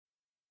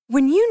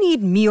When you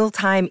need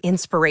mealtime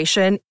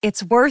inspiration,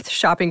 it's worth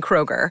shopping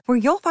Kroger, where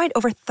you'll find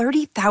over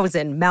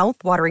 30,000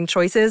 mouth-watering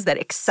choices that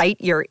excite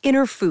your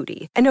inner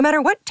foodie. And no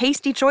matter what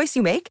tasty choice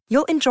you make,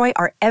 you'll enjoy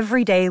our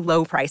everyday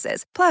low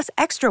prices, plus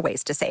extra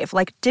ways to save,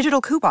 like digital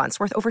coupons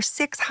worth over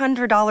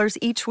 $600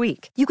 each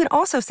week. You can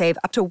also save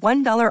up to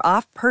 $1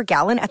 off per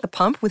gallon at the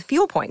pump with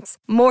fuel points.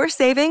 More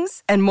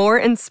savings and more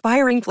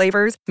inspiring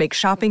flavors make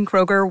shopping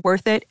Kroger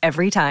worth it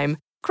every time.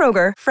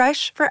 Kroger,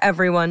 fresh for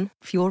everyone.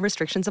 Fuel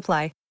restrictions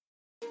apply.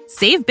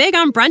 Save big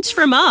on brunch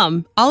for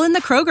mom, all in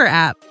the Kroger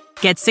app.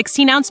 Get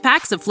 16-ounce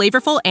packs of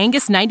flavorful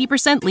Angus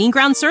 90% lean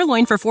ground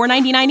sirloin for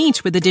 $4.99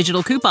 each with a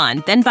digital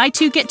coupon. Then buy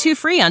 2, get 2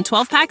 free on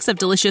 12 packs of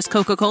delicious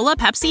Coca-Cola,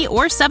 Pepsi,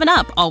 or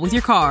 7-Up, all with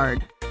your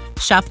card.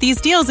 Shop these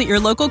deals at your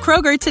local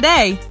Kroger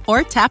today,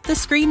 or tap the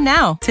screen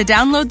now to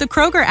download the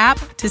Kroger app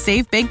to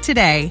save big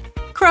today.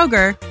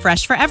 Kroger,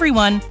 fresh for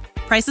everyone.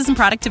 Prices and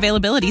product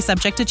availability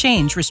subject to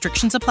change.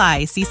 Restrictions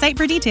apply. See site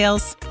for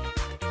details.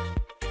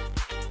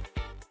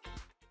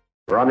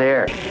 We're on the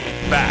air.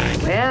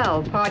 Back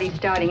Well, party's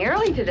starting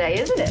early today,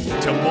 isn't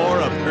it? to more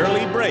of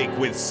Early Break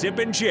with Sip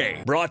and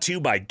Jay. Brought to you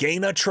by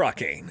Gaina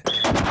Trucking.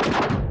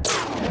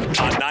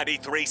 On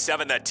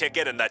 93.7 The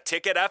Ticket and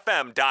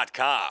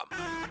theticketfm.com.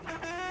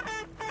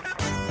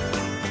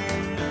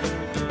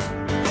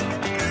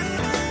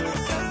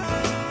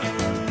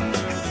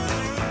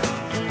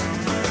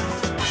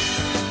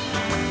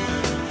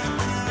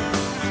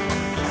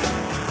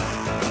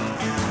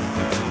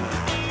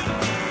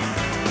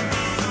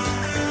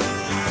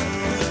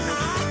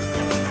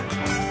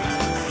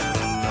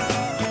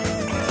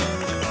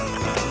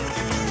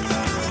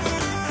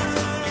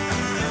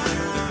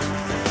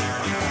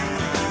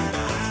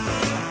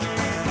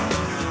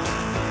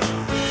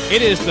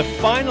 It is the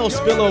final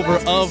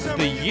spillover of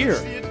the year.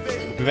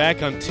 We'll be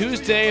back on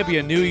Tuesday. It'll be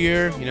a new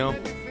year,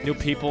 new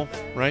people,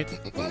 right?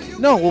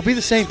 No, we'll be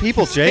the same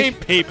people, Jay. Same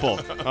people.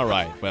 All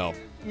right, well.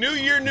 New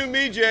year, new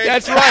me, Jay.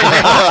 That's right.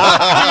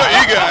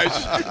 You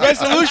guys.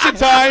 Resolution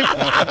time.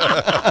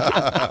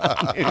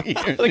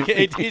 Look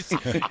at AT's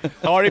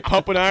already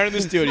pumping iron in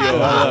the studio.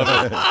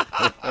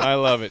 I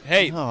love it.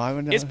 Hey,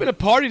 it's been a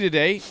party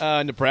today.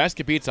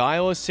 Nebraska beats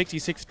Iowa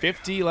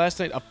 66-50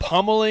 last night. A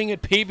pummeling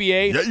at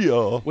PBA.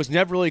 Yeah. Was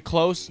never really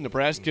close.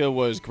 Nebraska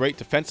was great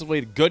defensively,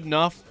 good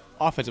enough.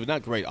 Offensively,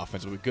 not great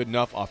offensively, good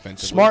enough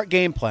offensively. Smart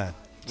game plan.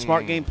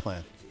 Game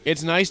plan.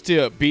 It's nice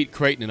to beat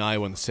Creighton and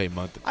Iowa in the same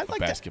month of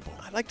basketball.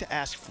 I'd like to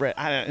ask Fred,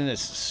 and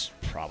this is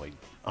probably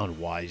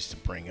unwise to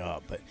bring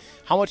up, but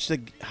how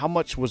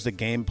much was the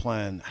game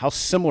plan? How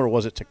similar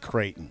was it to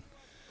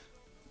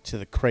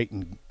the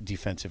Creighton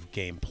defensive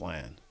game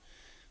plan?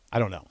 I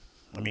don't know.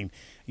 I mean,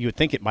 you would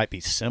think it might be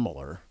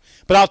similar,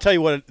 but I'll tell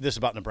you what this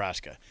about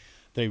Nebraska.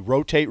 They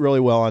rotate really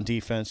well on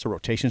defense. The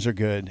rotations are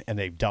good, and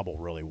they double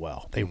really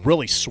well. They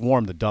really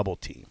swarm the double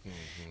team.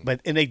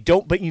 But they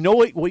don't. But you know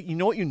what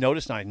you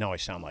notice. And I know I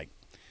sound like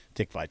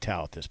Dick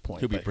Vitale at this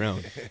point. Hubie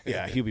Brown.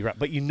 Yeah, Hubie Brown.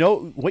 But you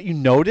know what you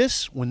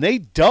notice when they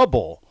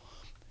double,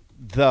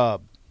 the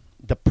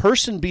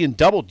person being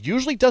doubled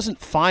usually doesn't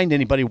find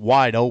anybody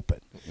wide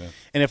open. Yeah.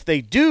 And if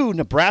they do,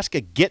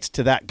 Nebraska gets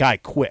to that guy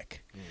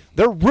quick.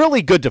 They're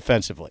really good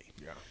defensively.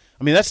 Yeah.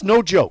 I mean, that's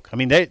no joke. I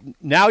mean,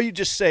 now you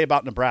just say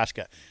about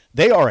Nebraska,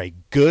 they are a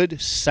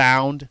good,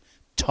 sound,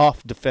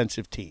 tough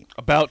defensive team.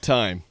 About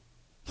time.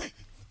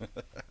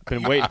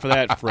 Been waiting for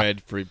that,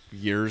 Fred, for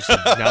years.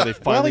 And now they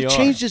finally are.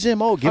 Changed his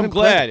MO. I'm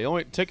glad. It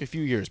only took a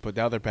few years, but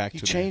now they're back to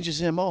it. He changed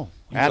his MO.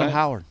 Adam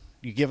Howard.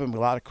 You give him a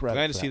lot of credit.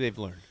 Glad to see they've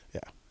learned.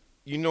 Yeah.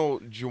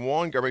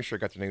 Juwan, gotta make sure I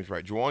got the names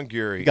right. Juwan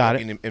Gary got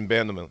it. And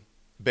Bandamill.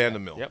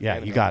 Yep. Yeah,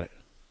 you got it.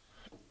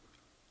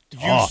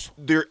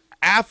 Their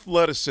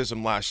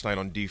athleticism last night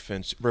on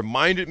defense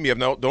reminded me of,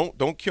 now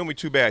don't kill me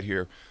too bad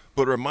here,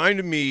 but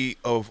reminded me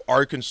of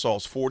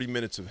Arkansas's 40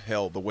 minutes of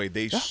hell, the way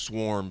they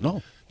swarmed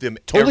them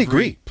totally every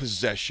agree.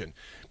 possession.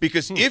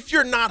 Because if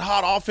you're not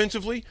hot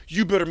offensively,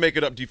 you better make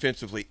it up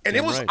defensively. And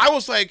it was, right. I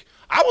was like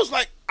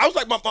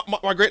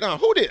my great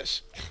aunt, who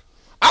this?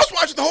 I was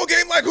watching the whole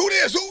game like, who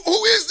this?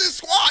 Who is this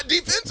squad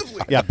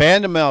defensively? Yeah,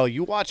 Bandamel.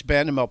 You watch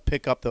Bandamel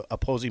pick up the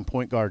opposing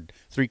point guard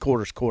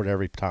 3/4 court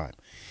every time.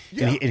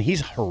 Yeah. And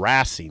he's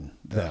harassing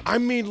them. I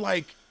mean,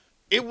 like,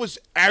 it was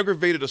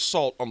aggravated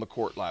assault on the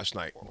court last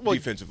night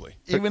defensely.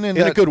 Even in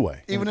a good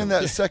way. Even in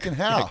that second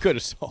half. Good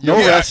assault. No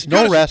rest.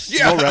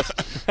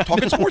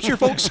 Talking sports here,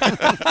 folks.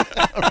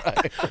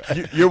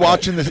 You're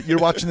watching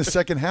the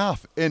second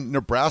half, and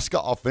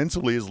Nebraska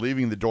offensively is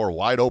leaving the door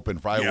wide open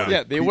for Iowa.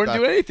 Yeah, they weren't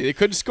doing anything. They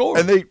couldn't score.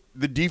 And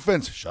the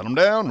defense shut them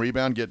down,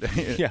 rebound,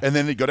 and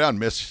then they go down,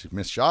 miss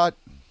shot,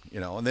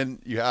 and then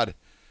you had.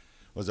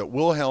 Was it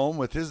Wilhelm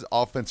with his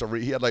offensive?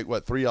 He had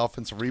 3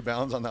 offensive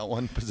rebounds on that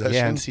one possession.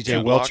 Yeah, and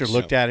C.J. Welcher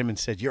looked at him and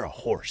said, "You're a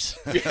horse."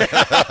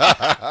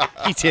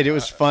 He said it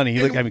was funny.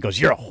 He looked at him and goes,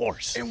 "You're a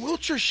horse." And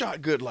Welcher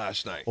shot good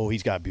last night. Oh,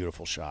 he's got a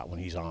beautiful shot when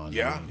he's on.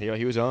 Yeah,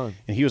 he was on.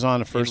 And he was on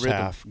the first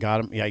half.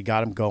 Got him. Yeah, he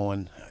got him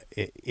going.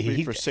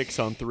 3 for 6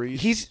 on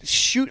threes.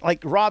 He's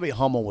like Robbie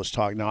Hummel was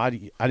talking. Now I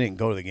didn't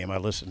go to the game.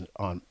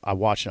 I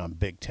watched it on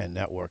Big Ten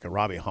Network, and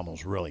Robbie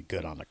Hummel's really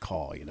good on the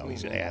call.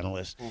 He's an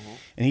analyst,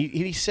 and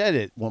he said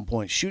at one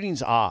point,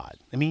 shooting's odd.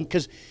 I mean,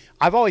 because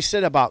I've always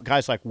said about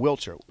guys like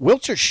Wiltshire.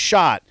 Wiltshire's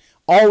shot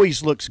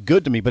always looks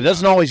good to me, but it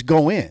doesn't always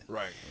go in.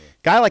 Right.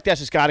 Guy like that's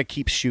just got to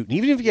keep shooting.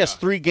 Even if he has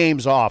 3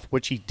 games off,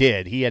 which he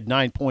did. He had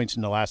 9 points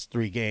in the last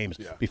 3 games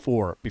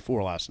before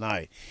last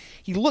night.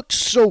 He looked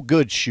so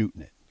good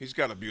shooting it. He's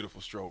got a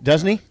beautiful stroke.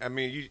 Doesn't he? I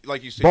mean,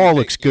 like you said. Ball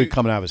looks good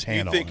coming out of his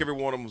hand. You think every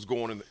one of them was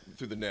going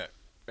through the net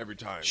every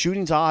time.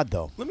 Shooting's odd,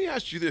 though. Let me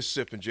ask you this,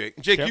 Sip and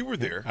Jake. Jake, you were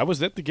there. I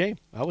was at the game.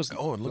 I was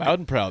loud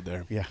and proud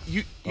there. Yeah.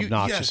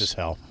 Obnoxious as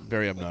hell.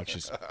 Very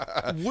obnoxious.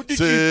 What did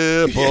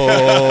Sip.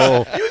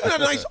 you got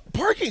a nice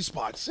parking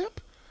spot,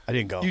 Sip. I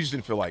didn't go. You just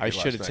didn't feel like I it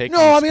should have last taken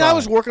night. No, I mean, I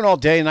was working all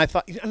day, and I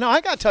thought,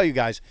 I got to tell you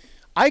guys,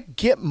 I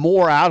get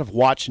more out of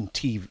watching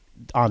TV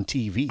on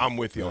TV. I'm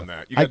with you on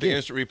that. You got the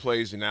instant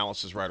replays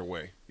analysis right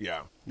away.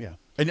 Yeah. Yeah.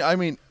 And I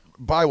mean,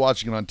 by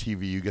watching it on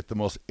TV, you get the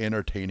most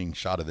entertaining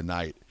shot of the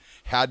night.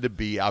 Had to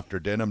be after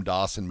Denham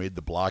Dawson made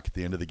the block at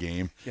the end of the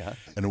game,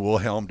 and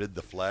Wilhelm did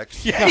the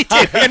flex. Yeah, he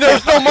did, and there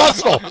was no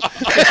muscle.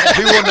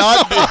 He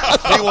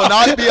will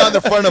not be on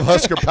the front of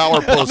Husker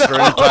Power poster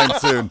anytime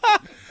soon.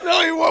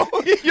 No, he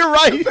won't. You're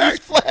right. He's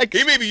flex.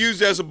 He may be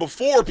used as a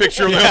before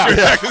picture. Here's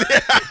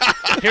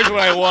what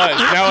I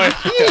was.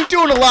 He ain't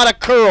doing a lot of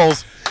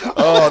curls.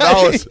 Oh,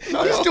 that was.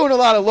 He's doing a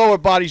lot of lower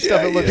body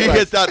stuff. It looks He like.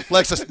 hit that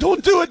flex.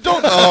 Don't do it.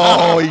 Don't.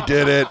 Oh, he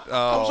did it.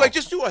 I was like,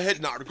 just do a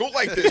head nod. Go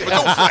like this, but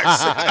don't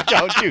flex.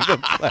 Don't do the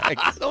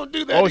flex. Don't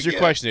do that. What was your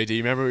question, AD? You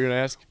remember what you were going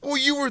to ask? Well,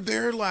 you were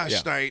there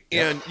last night,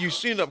 and you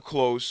seen it up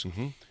close.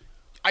 Mm-hmm.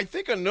 I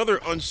think another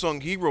unsung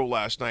hero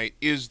last night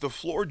is the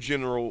floor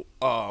general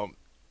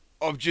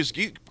of just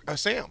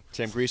Sam.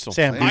 Sam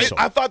Griesel.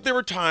 I thought there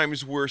were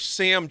times where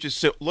Sam just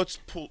said, let's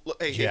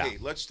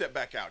step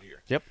back out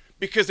here. Yep.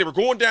 Because they were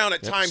going down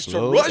at times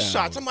to rush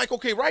shots. I'm like,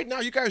 okay, right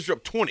now you guys are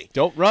up 20.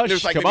 Don't rush.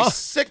 There's like Come maybe on.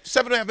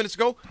 7.5 minutes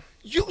ago.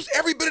 Use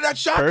every bit of that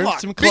shot Burn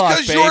clock. some clock,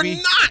 because baby. you're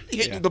not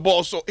hitting the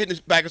ball hitting his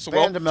back so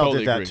well. Bandemel Totally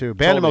did that agree. too.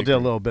 Totally Bandemel did a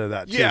agree. little bit of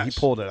that too. Yes. He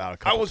pulled it out a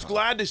couple I was times.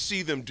 glad to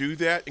see them do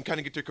that and kind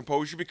of get their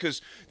composure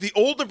because the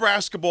old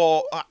Nebraska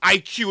ball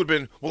IQ would have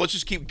been, well, let's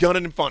just keep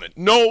gunning and funning.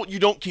 No, you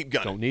don't keep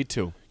gunning. Don't need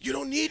to. You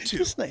don't need to.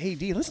 Listen to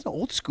AD. Listen to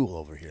old school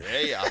over here.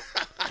 Yeah.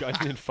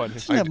 Gunning and fun.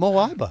 Listen to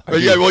Moiba.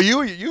 Yeah. Well,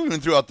 you even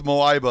threw out the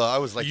Moiba. I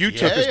was like, You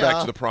took us back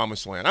to the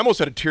promised land. I almost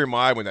had a tear in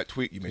my eye when that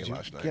tweet you made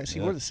last night. Yeah,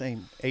 see, we're the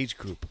same age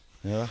group.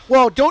 Yeah.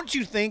 Well, don't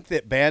you think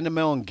that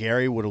Bandemel and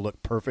Gary would have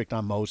looked perfect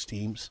on most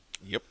teams?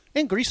 Yep.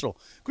 And Griesel.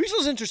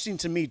 Griesel's interesting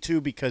to me,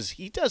 too, because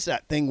he does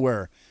that thing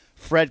where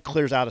Fred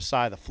clears out a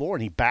side of the floor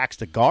and he backs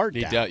the guard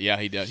down.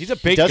 He does. He's a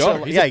big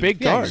guard. He's a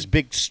big guard. He's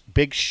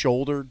big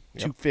shouldered,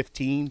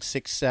 215,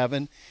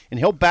 6'7", and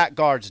he'll back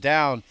guards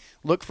down,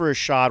 look for a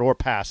shot or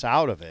pass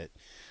out of it.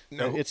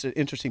 No. It's an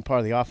interesting part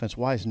of the offense.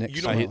 Why is Nick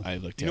I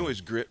looked You know his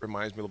grit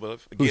reminds me a little bit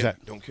of? Again, Who's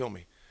that? Don't kill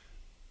me.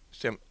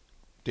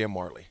 Dan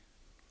Marley.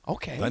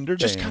 Okay.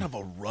 Just kind of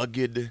a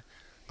rugged.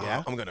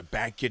 I'm gonna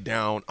back you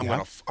down. I'm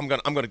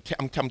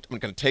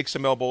gonna take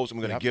some elbows. I'm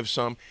gonna give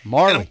some.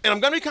 Marley. And I'm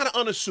gonna be kind of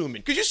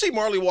unassuming because you see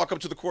Marley walk up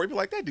to the court, you'd be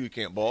like, that dude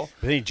can't ball.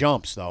 But then he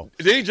jumps though.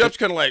 Then he jumps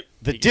kind of like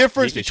the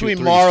difference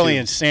between Marley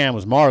and Sam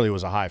was Marley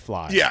was a high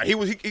flyer. Yeah, he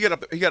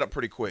got up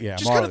pretty quick. Yeah,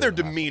 just kind of their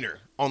demeanor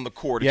on the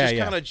court. It's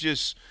kind of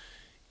just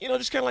kind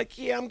of like,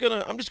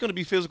 I'm just gonna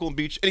be physical and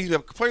beat you. And he's a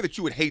player that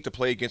you would hate to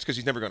play against because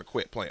he's never gonna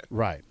quit playing.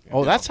 Right.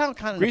 Oh, that's how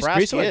kind of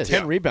Nebraska Griesel had is.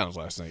 10 rebounds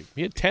last night.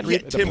 He had 10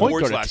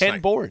 boards last 10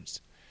 night.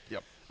 boards.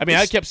 Yep. I mean,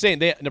 I kept saying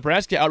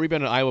Nebraska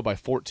out-rebounded Iowa by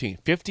 14,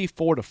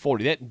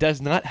 54-40. That does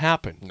not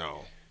happen.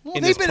 No. Well,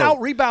 they've been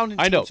out-rebounding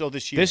I know.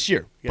 this year. This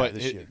year. Yeah, but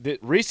this year.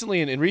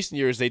 Recently, in recent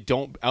years, they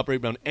don't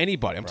out-rebound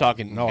anybody. I'm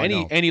talking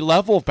any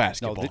level of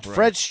basketball. No,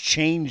 Fred's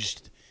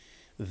changed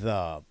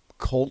the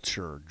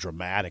culture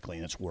dramatically,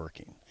 and it's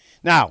working.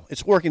 Now,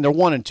 it's working. They're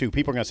 1-2.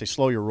 People are going to say,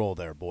 slow your roll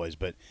there, boys.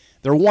 But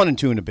they're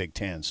 1-2 in the Big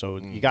Ten, so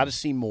you got to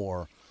see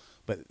more.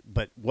 But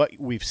what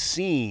we've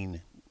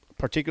seen,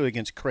 particularly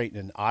against Creighton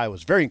and Iowa,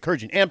 is very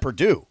encouraging, and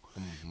Purdue.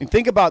 And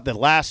think about the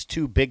last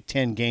 2 Big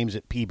Ten games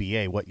at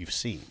PBA, what you've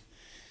seen.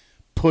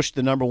 Pushed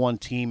the number 1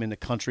 team in the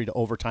country to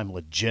overtime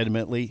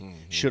legitimately.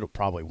 Should have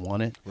probably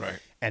won it. Right.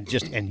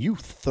 And you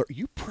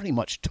pretty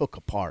much took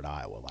apart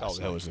Iowa last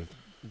night. That was a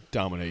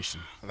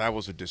domination. That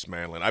was a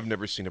dismantling. I've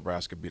never seen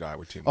Nebraska beat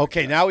Iowa team.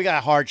 Okay, now we got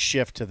a hard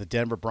shift to the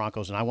Denver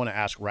Broncos, and I want to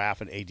ask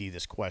Raff and AD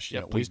this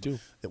question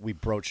that we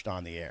broached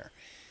on the air.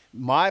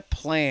 My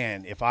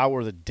plan, if I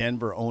were the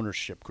Denver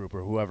ownership group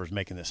or whoever's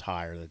making this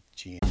hire, the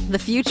GM. The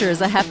future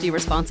is a hefty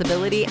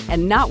responsibility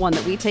and not one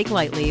that we take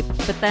lightly.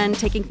 But then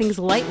taking things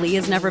lightly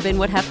has never been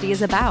what Hefty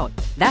is about.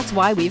 That's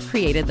why we've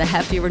created the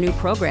Hefty Renew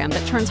program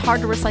that turns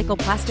hard-to-recycle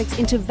plastics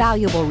into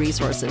valuable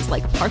resources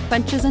like park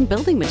benches and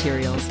building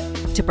materials.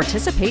 To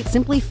participate,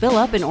 simply fill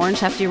up an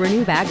orange Hefty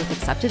Renew bag with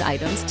accepted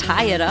items,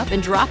 tie it up,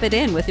 and drop it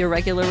in with your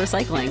regular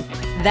recycling.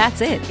 That's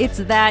it. It's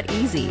that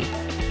easy.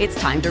 It's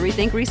time to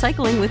rethink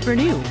recycling with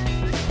Renew.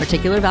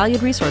 Particular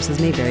valued resources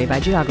may vary by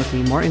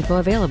geography. More info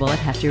available at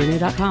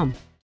heftyrenew.com.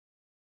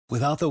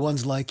 Without the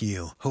ones like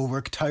you, who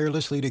work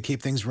tirelessly to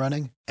keep things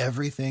running,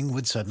 everything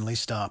would suddenly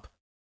stop.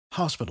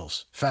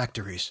 Hospitals,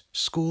 factories,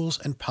 schools,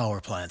 and power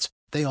plants,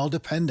 they all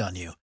depend on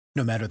you.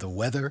 No matter the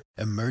weather,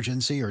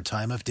 emergency, or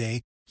time of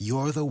day,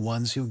 you're the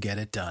ones who get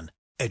it done.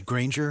 At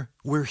Grainger,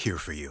 we're here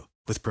for you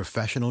with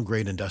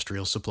professional-grade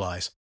industrial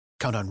supplies.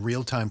 Count on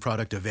real-time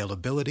product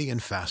availability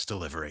and fast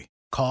delivery.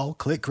 Call,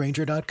 click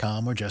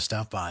Grainger.com, or just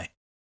stop by.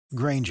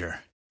 Grainger,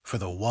 for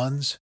the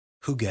ones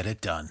who get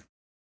it done.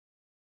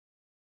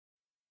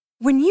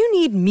 When you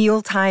need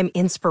mealtime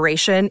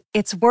inspiration,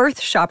 it's worth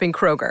shopping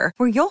Kroger,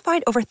 where you'll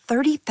find over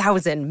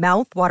 30,000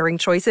 mouth-watering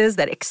choices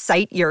that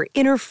excite your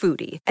inner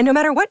foodie. And no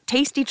matter what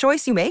tasty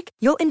choice you make,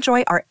 you'll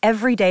enjoy our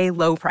everyday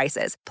low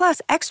prices, plus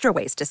extra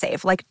ways to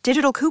save, like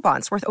digital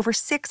coupons worth over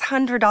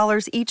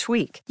 $600 each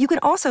week. You can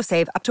also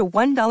save up to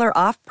 $1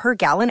 off per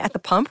gallon at the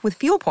pump with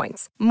fuel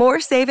points.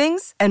 More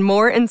savings and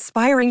more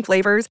inspiring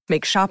flavors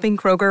make shopping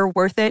Kroger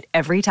worth it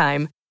every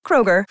time.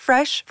 Kroger,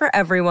 fresh for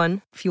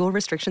everyone. Fuel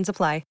restrictions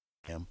apply.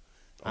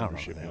 I don't know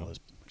who the hell is.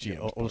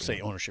 We'll say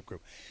ownership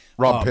group.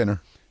 Rob Penner.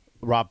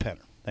 Rob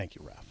Penner. Thank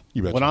you, Raff.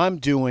 You betcha. What I'm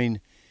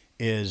doing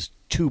is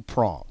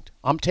two-pronged.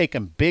 I'm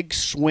taking big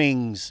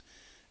swings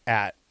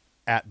at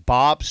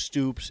Bob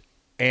Stoops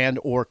and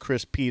or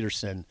Chris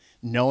Peterson,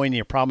 knowing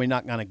you're probably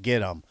not going to get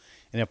them.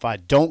 And if I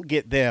don't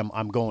get them,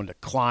 I'm going to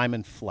climb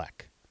and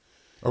fleck.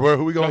 Or where?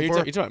 Who are we going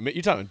for?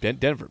 You're talking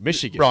Denver,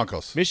 Michigan.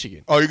 Broncos.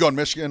 Michigan. Oh, you're going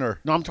Michigan or?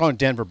 No, I'm talking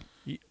Denver.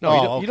 You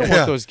don't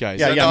want those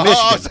guys. Yeah, No, Michigan.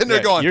 I was sitting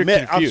there going, You're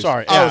confused. I'm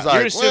sorry. I was like,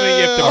 You're assuming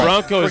if the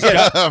Broncos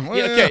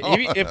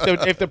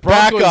if the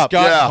Broncos up.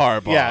 got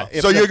Harbaugh. Yeah.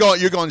 So you're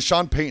going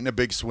Sean Payton a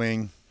big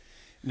swing.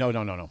 No.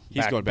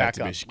 He's going back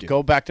to Michigan.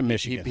 Go back to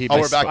Michigan.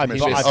 we're back to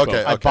Michigan.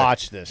 Okay. I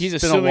botched this. He's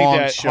It's been a assuming long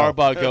that show.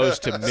 Harbaugh goes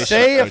to Michigan.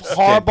 Say if Denver.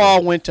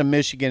 Harbaugh went to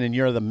Michigan and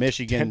you're the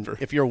Michigan, Denver.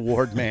 if you're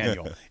Ward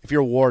Manuel,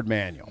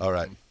 All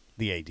right.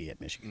 the AD at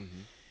Michigan,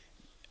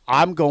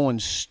 I'm going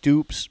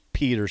Stoops,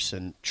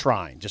 Peterson,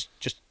 trying. Just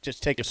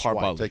take a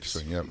swing. Take a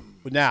swing, yeah.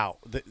 Now,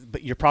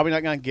 but you're probably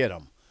not going to get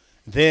them.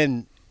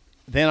 Then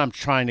I'm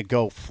trying to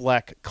go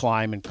fleck,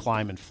 climb,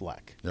 and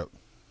fleck. Yep.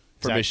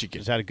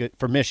 Michigan. Is that a good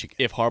for Michigan?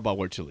 If Harbaugh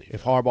were to leave.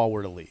 If Harbaugh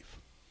were to leave.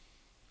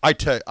 I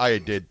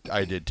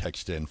did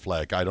text in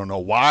Fleck. I don't know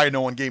why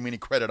no one gave me any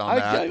credit on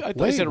that. I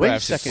thought you said wait a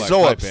Raff said second.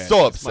 Fleck.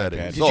 So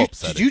upsetting. So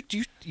upsetting. Did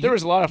you There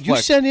was a lot of You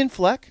Fleck. sent in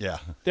Fleck? Yeah.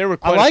 There were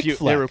I quite like a few.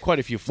 Fleck. There were quite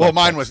a few. Well,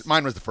 Fleck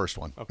mine was the first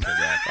one. Okay,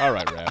 Raff. All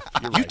right, Raff.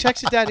 You're You right.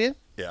 texted that in?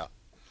 Yeah.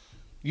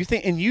 You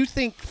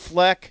think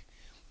Fleck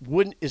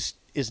is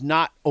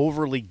not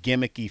overly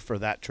gimmicky for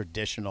that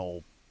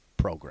traditional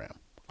program?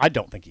 I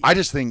don't think he is. I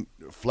just think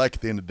Fleck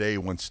at the end of the day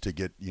wants to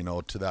get,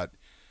 to that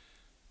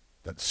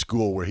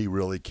school where he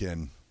really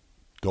can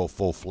go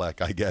full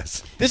Fleck, I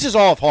guess. This is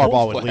all if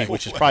Harbaugh would leave,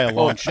 which is probably a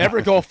long shot.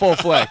 Never go full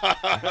Fleck.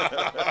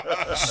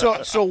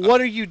 So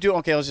what are you doing?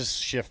 Okay, let's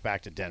just shift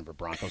back to Denver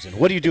Broncos. And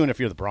what are you doing if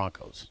you're the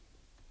Broncos?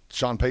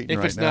 Sean Payton If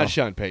right it's now. not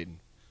Sean Payton.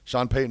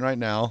 Sean Payton right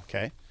now.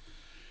 Okay.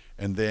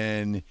 And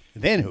then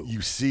who?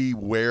 You see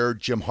where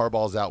Jim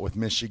Harbaugh's out with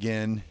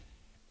Michigan,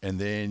 and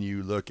then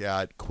you look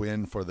at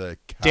Quinn for the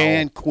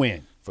Dan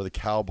Quinn. For the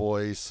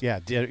Cowboys. Yeah,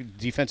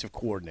 defensive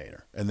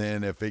coordinator. And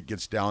then if it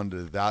gets down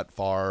to that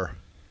far,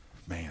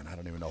 man, I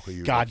don't even know who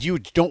you. God,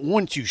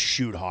 wouldn't you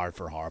shoot hard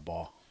for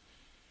Harbaugh?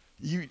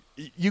 You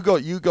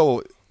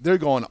go. They're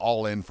going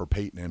all in for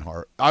Peyton and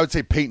Hart. I would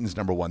say Peyton's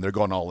number one. They're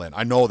going all in.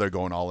 I know they're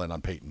going all in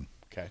on Peyton.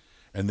 Okay,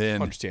 and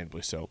then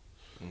understandably so.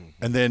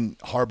 And then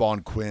Harbaugh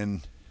and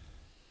Quinn.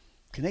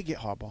 Can they get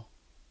Harbaugh?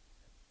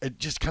 It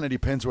just kind of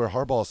depends where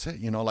Harbaugh's hit.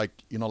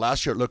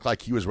 Last year it looked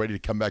like he was ready to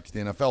come back to the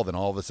NFL. Then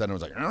all of a sudden it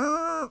was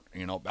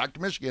like, back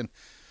to Michigan.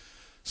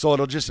 So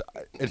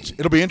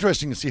it'll be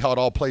interesting to see how it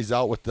all plays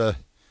out with the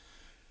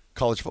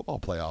college football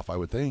playoff, I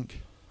would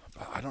think.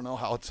 I don't know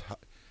how it's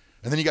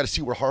 – and then you got to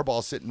see where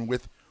Harbaugh's sitting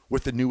with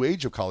the new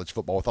age of college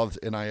football, with all this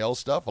NIL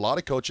stuff. A lot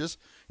of coaches,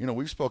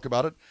 we've spoke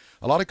about it.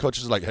 A lot of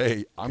coaches are like,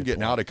 hey, I'm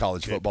getting out of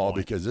college football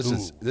because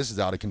this is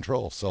out of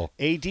control. So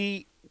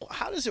AD,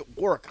 how does it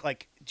work?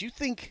 Like, do you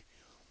think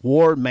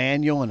Ward,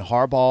 Manuel, and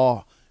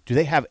Harbaugh, do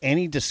they have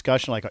any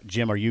discussion like,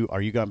 Jim, are you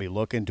going to be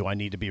looking? Do I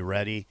need to be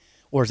ready?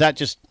 Or is that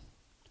just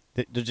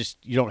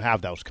 – you don't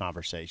have those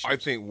conversations? I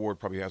think Ward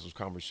probably has those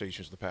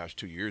conversations the past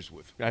 2 years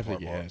with I think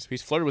Harbaugh. he has.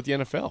 He's flirted with the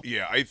NFL.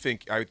 Yeah, I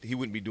think he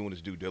wouldn't be doing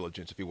his due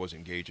diligence if he wasn't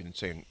engaging and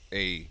saying,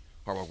 hey,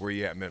 Harbaugh, where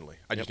you at mentally?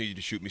 I just need you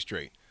to shoot me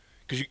straight.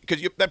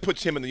 Because that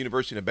puts him and the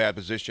university in a bad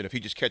position if he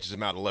just catches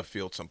him out of left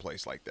field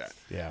someplace like that.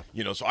 Yeah.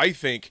 So I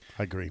think –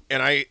 I agree.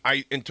 And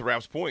and to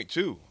Raff's point,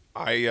 too,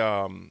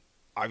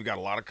 I've got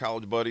a lot of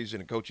college buddies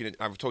and coaching.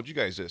 I've told you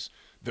guys this.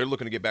 They're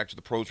looking to get back to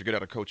the pros or get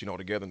out of coaching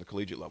altogether in the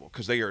collegiate level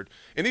because and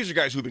these are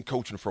guys who've been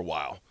coaching for a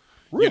while.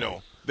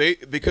 Really?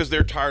 Because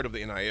they're tired of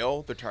the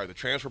NIL, they're tired of the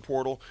transfer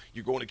portal.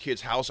 You're going to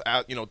kids' house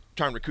out,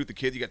 trying to recruit the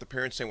kids. You got the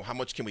parents saying, "Well, how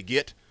much can we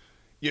get?"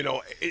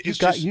 It's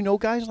guys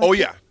like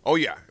that? Oh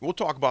yeah. We'll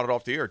talk about it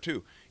off the air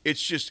too.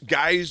 It's just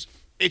guys.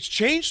 It's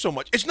changed so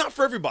much. It's not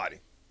for everybody.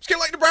 It's kind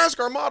of like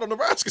Nebraska, our model.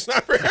 Nebraska's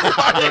not for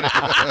everybody.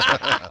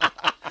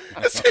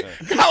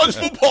 College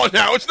football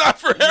now, it's not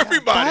for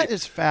everybody. That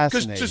is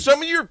fascinating. Because to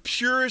some of your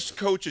purist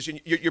coaches, and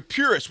your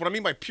purists, what I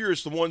mean by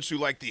purists, the ones who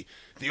like the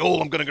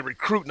old, I'm going to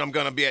recruit and I'm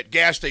going to be at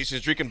gas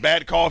stations drinking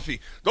bad coffee,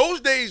 those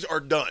days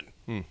are done.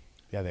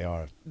 Yeah, they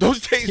are.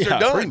 Those days are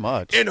done. Pretty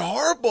much. And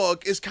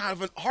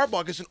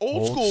Harbaugh is an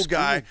old school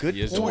guy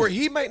to where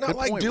he might not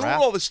like doing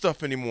all this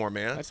stuff anymore,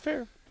 man. That's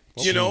fair.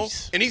 You know,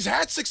 and he's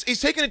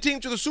taken a team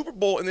to the Super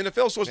Bowl in the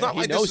NFL, so it's not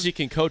like he knows he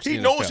can coach the NFL. He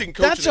knows he can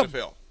coach the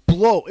NFL.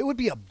 Blow. It would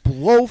be a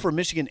blow for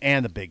Michigan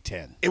and the Big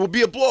Ten. It would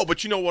be a blow,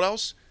 but you know what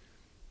else?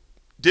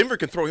 Denver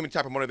can throw him the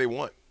type of money they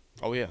want.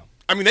 Oh, yeah.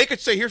 I mean, they could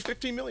say, here's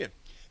 $15 million.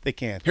 They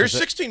can't. Here's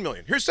 $16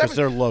 million. Here's $7 million.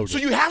 They're loaded. So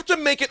you have to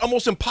make it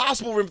almost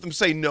impossible for them to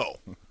say no.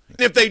 And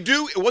if they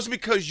do, it wasn't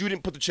because you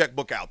didn't put the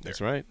checkbook out there.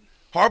 That's right.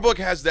 Harbaugh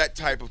has that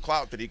type of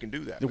clout that he can do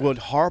that. Would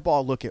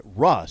Harbaugh look at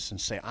Russ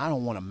and say, I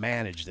don't want to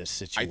manage this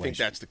situation? I think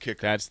that's the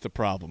kicker. That's the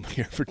problem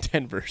here for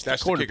Denver.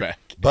 That's the quarterback.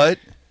 But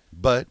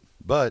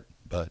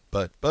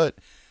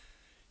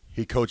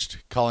he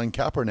coached Colin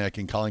Kaepernick,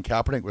 and Colin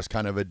Kaepernick was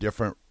kind of a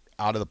different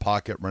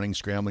out-of-the-pocket running,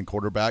 scrambling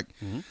quarterback.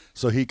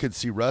 So he could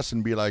see Russ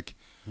and be like,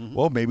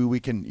 well, maybe we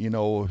can,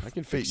 I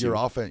can fit your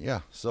offense.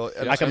 Yeah. So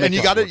and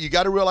you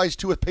got to realize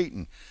too with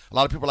Peyton, a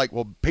lot of people are like,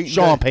 well,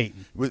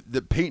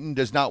 Peyton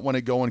does not want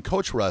to go and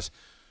coach Russ.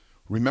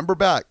 Remember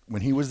back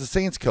when he was the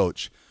Saints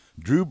coach,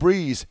 Drew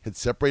Brees had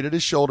separated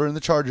his shoulder in the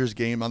Chargers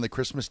game on the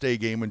Christmas Day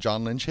game when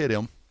John Lynch hit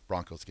him,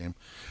 Broncos game.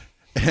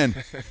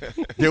 And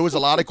there was a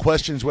lot of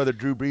questions whether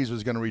Drew Brees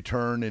was going to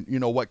return and,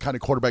 what kind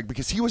of quarterback,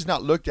 because he was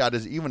not looked at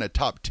as even a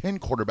top 10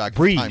 quarterback.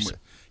 Brees.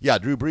 Yeah,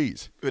 Drew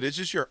Brees. But is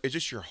this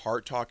your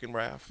heart talking,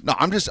 Raph? No,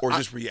 I'm just. Or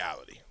just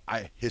reality?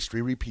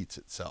 History repeats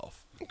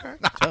itself. Okay.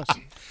 It does.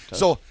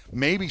 So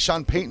maybe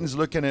Sean Payton's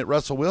looking at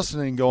Russell Wilson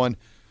and going,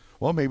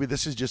 well, maybe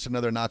this is just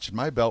another notch in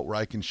my belt where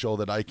I can show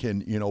that I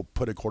can,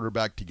 put a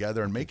quarterback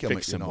together and make him,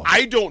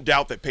 I don't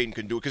doubt that Peyton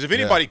can do it, because if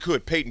anybody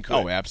could, Peyton could.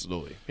 Oh,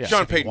 absolutely. Yeah.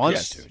 Sean Payton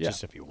wants to.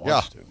 Just if he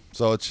wants to.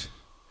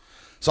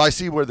 So I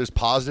see where there's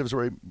positives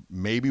where he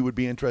maybe would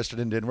be interested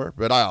in Denver,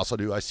 but I also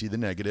do. I see the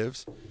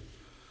negatives.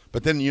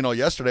 But then,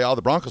 yesterday all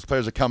the Broncos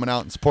players are coming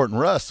out and supporting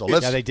Russ. So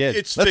they did.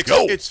 Let's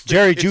go.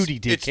 Jerry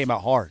Jeudy came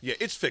out hard. Yeah,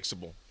 it's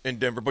fixable in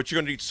Denver, but you're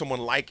going to need someone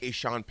like a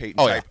Sean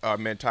Payton type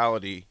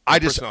mentality. I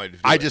just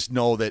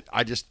know that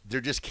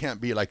there just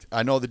can't be like,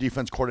 I know the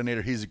defense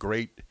coordinator. He's a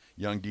great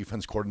young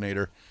defense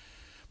coordinator.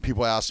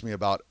 People ask me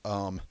about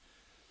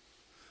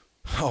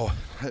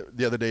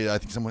the other day I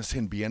think someone was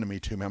saying Bieniemy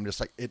to me. I'm just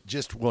like, it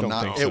just will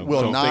not. It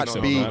will not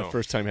be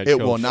first-time head coach.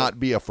 It will not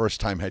be a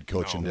first-time head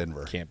coach in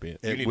Denver. Can't be.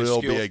 It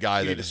will be a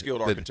guy that a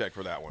skilled architect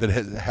for that one that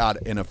has had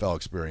NFL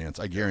experience.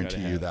 I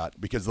guarantee you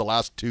that, because the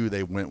last two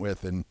they went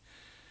with, and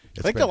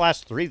I think the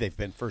last three they've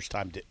been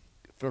first-time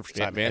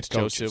Vance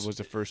Joseph was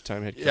the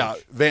first-time head coach. Yeah,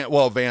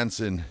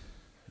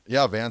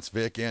 Vance,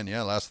 Vic, and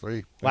last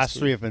three. Last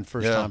three have been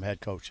first-time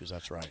head coaches.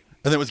 That's right.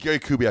 And it was Gary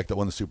Kubiak that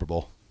won the Super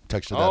Bowl.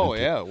 It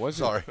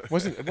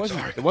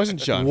wasn't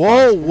John.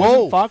 Whoa.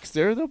 Wasn't Fox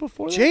there though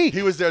before that? Gee.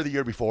 He was there the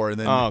year before, and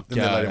then they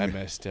let him. I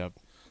messed up.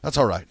 That's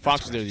all right.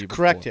 Fox was there the year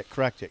before.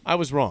 Correct it. I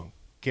was wrong.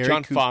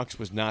 John Fox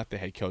was not the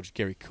head coach.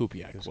 Gary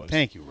Kubiak was.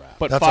 Thank you, Ralph.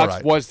 But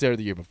Fox was there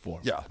the year before.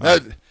 Yeah. My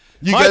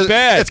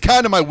bad. It's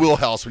kind of my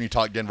wheelhouse when you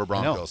talk Denver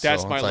Broncos.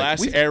 That's my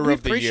last error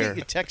of the year. We appreciate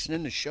you texting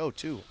in the show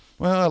too.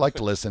 Well, I like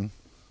to listen.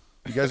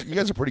 You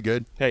guys are pretty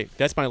good. Hey,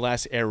 that's my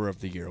last error of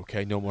the year,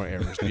 okay? No more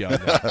errors beyond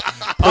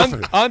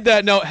that. on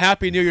that note,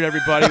 Happy New Year,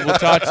 everybody. We'll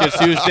talk to you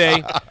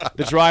Tuesday.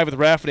 The Drive with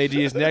Raff AD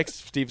is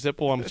next. Steve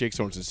Zippel, I'm Jake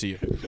Sorensen. See you.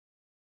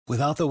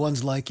 Without the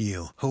ones like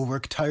you, who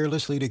work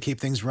tirelessly to keep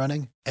things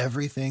running,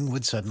 everything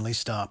would suddenly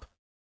stop.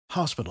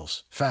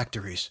 Hospitals,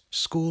 factories,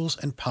 schools,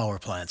 and power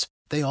plants,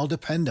 they all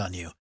depend on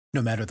you.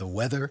 No matter the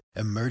weather,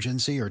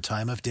 emergency, or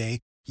time of day,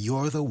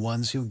 you're the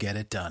ones who get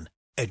it done.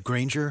 At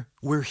Grainger,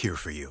 we're here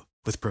for you.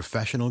 With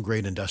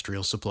professional-grade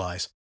industrial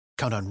supplies,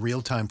 count on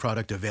real-time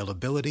product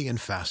availability and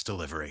fast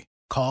delivery.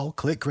 Call,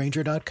 click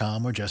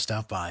Grainger.com, or just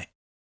stop by.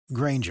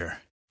 Grainger,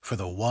 for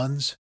the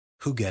ones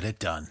who get it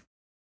done.